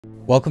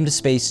Welcome to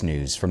Space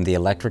News from the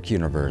Electric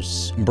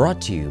Universe,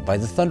 brought to you by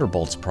the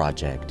Thunderbolts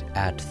Project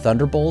at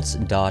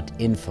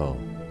thunderbolts.info.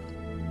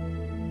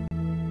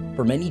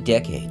 For many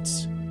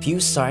decades,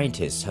 few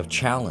scientists have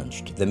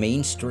challenged the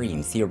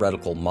mainstream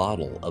theoretical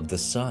model of the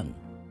Sun.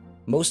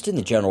 Most in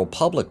the general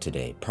public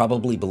today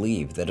probably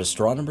believe that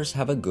astronomers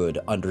have a good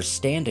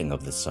understanding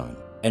of the Sun,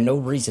 and no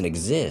reason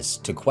exists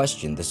to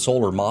question the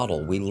solar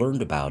model we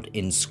learned about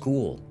in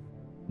school.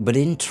 But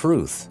in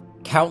truth,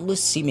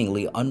 countless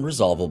seemingly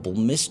unresolvable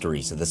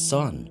mysteries of the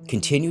Sun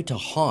continue to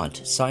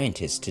haunt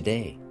scientists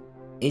today.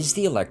 Is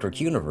the electric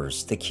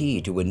universe the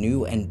key to a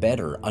new and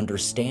better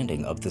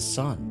understanding of the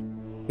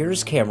Sun?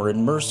 Here's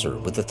Cameron Mercer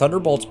with the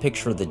Thunderbolts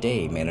Picture of the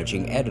Day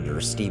managing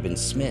editor Stephen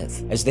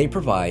Smith as they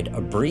provide a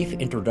brief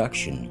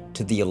introduction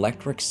to the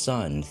electric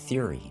sun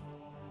theory.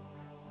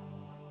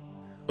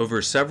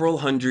 Over several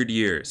hundred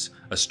years,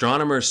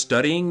 astronomers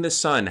studying the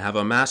Sun have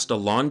amassed a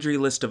laundry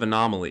list of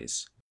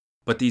anomalies.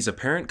 But these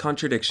apparent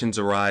contradictions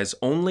arise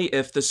only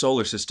if the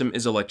solar system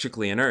is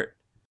electrically inert.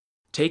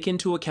 Take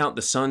into account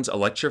the Sun's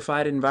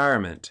electrified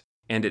environment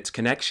and its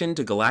connection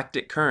to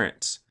galactic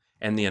currents,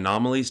 and the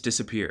anomalies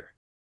disappear.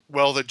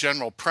 Well, the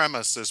general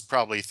premise is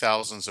probably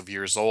thousands of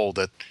years old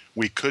that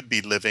we could be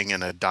living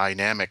in a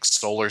dynamic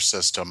solar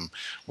system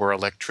where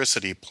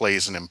electricity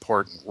plays an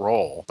important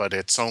role. But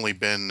it's only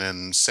been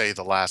in, say,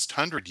 the last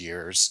 100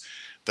 years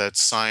that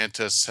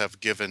scientists have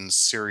given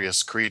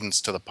serious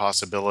credence to the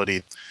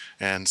possibility.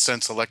 And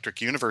since electric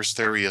universe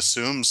theory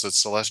assumes that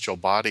celestial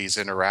bodies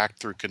interact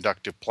through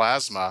conductive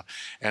plasma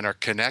and are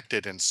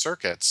connected in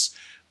circuits,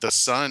 the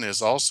Sun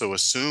is also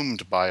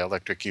assumed by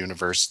electric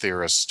universe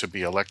theorists to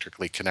be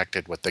electrically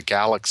connected with the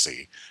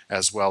galaxy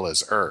as well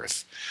as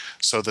Earth.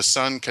 So the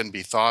Sun can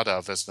be thought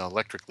of as an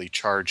electrically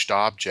charged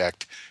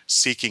object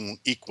seeking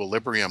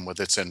equilibrium with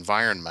its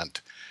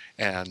environment,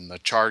 and the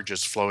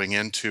charges flowing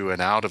into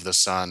and out of the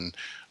Sun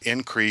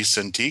increase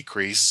and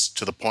decrease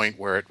to the point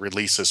where it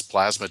releases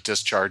plasma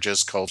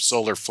discharges called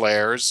solar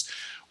flares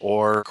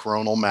or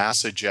coronal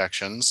mass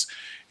ejections.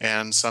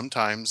 And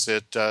sometimes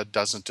it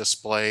doesn't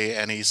display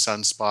any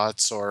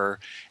sunspots or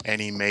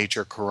any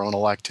major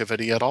coronal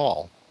activity at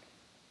all.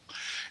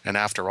 And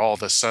after all,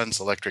 the Sun's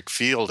electric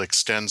field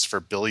extends for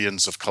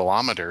billions of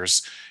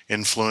kilometers,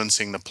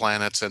 influencing the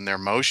planets and their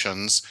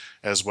motions,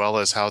 as well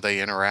as how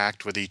they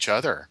interact with each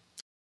other.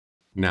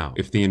 Now,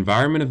 if the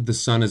environment of the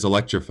Sun is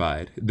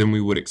electrified, then we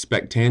would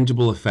expect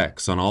tangible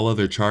effects on all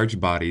other charged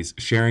bodies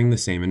sharing the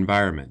same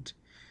environment.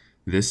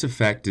 This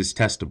effect is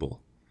testable.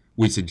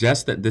 We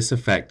suggest that this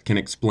effect can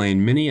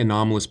explain many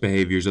anomalous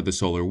behaviors of the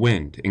solar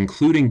wind,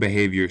 including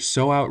behavior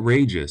so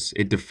outrageous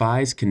it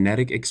defies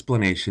kinetic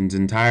explanations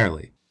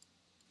entirely.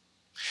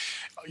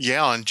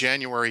 Yeah, on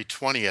January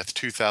 20th,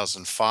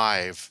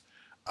 2005,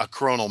 a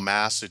coronal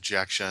mass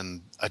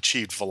ejection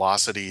achieved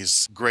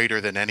velocities greater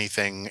than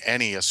anything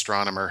any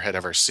astronomer had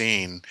ever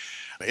seen.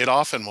 It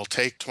often will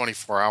take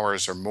 24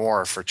 hours or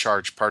more for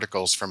charged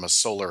particles from a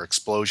solar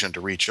explosion to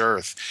reach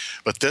Earth,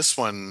 but this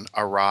one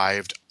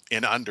arrived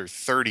in under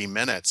 30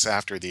 minutes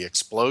after the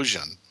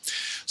explosion.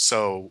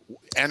 So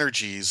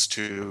energies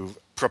to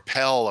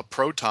propel a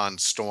proton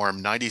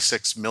storm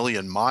 96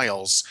 million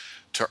miles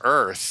to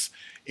Earth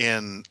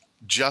in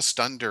just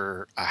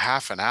under a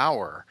half an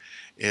hour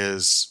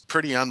is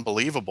pretty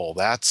unbelievable.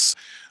 That's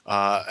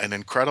an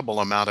incredible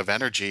amount of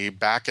energy.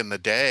 Back in the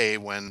day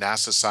when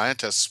NASA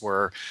scientists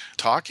were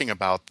talking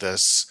about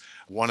this,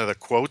 one of the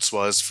quotes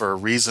was, "For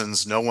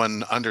reasons no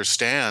one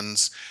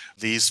understands,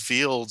 these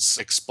fields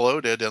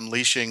exploded,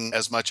 unleashing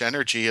as much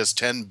energy as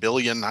 10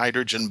 billion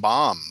hydrogen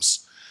bombs."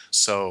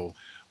 So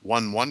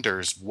one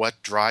wonders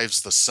what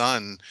drives the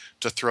Sun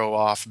to throw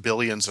off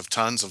billions of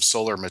tons of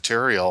solar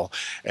material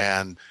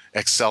and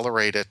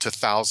accelerate it to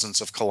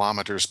thousands of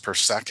kilometers per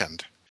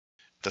second.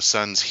 The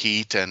Sun's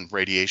heat and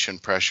radiation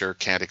pressure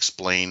can't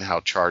explain how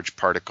charged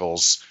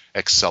particles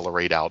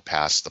accelerate out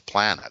past the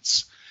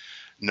planets.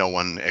 No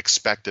one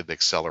expected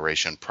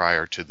acceleration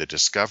prior to the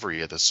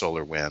discovery of the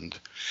solar wind.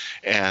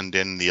 And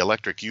in the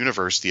electric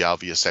universe, the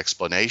obvious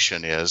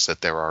explanation is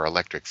that there are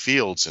electric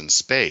fields in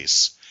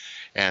space.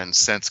 And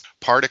since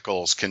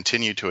particles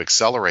continue to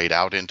accelerate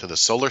out into the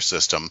solar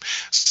system,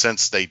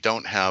 since they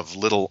don't have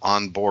little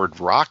onboard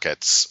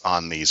rockets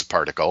on these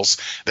particles,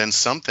 then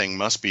something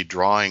must be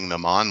drawing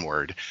them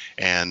onward.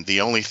 And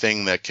the only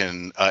thing that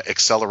can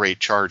accelerate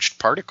charged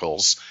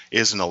particles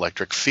is an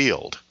electric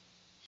field.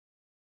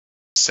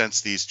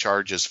 Since these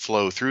charges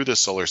flow through the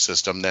solar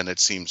system, then it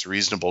seems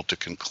reasonable to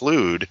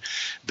conclude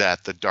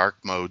that the dark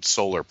mode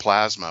solar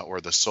plasma, or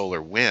the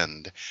solar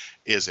wind,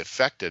 is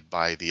affected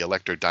by the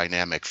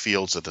electrodynamic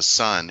fields of the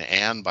Sun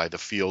and by the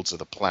fields of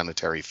the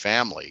planetary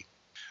family.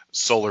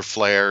 Solar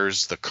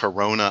flares, the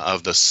corona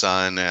of the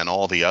Sun, and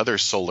all the other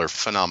solar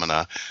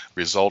phenomena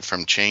result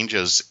from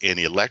changes in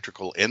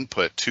electrical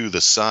input to the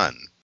Sun.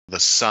 The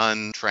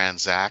Sun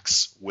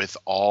transacts with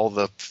all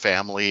the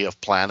family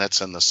of planets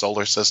in the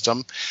solar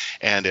system,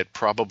 and it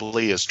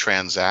probably is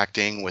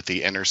transacting with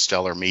the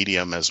interstellar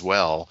medium as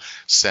well,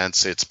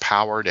 since it's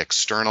powered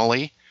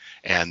externally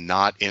and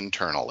not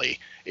internally.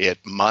 It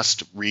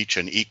must reach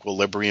an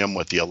equilibrium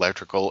with the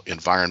electrical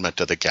environment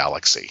of the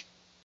galaxy.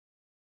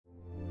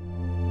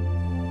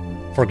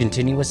 For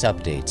continuous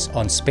updates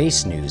on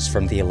space news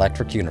from the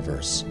electric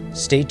universe,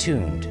 stay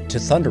tuned to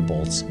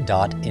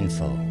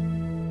thunderbolts.info.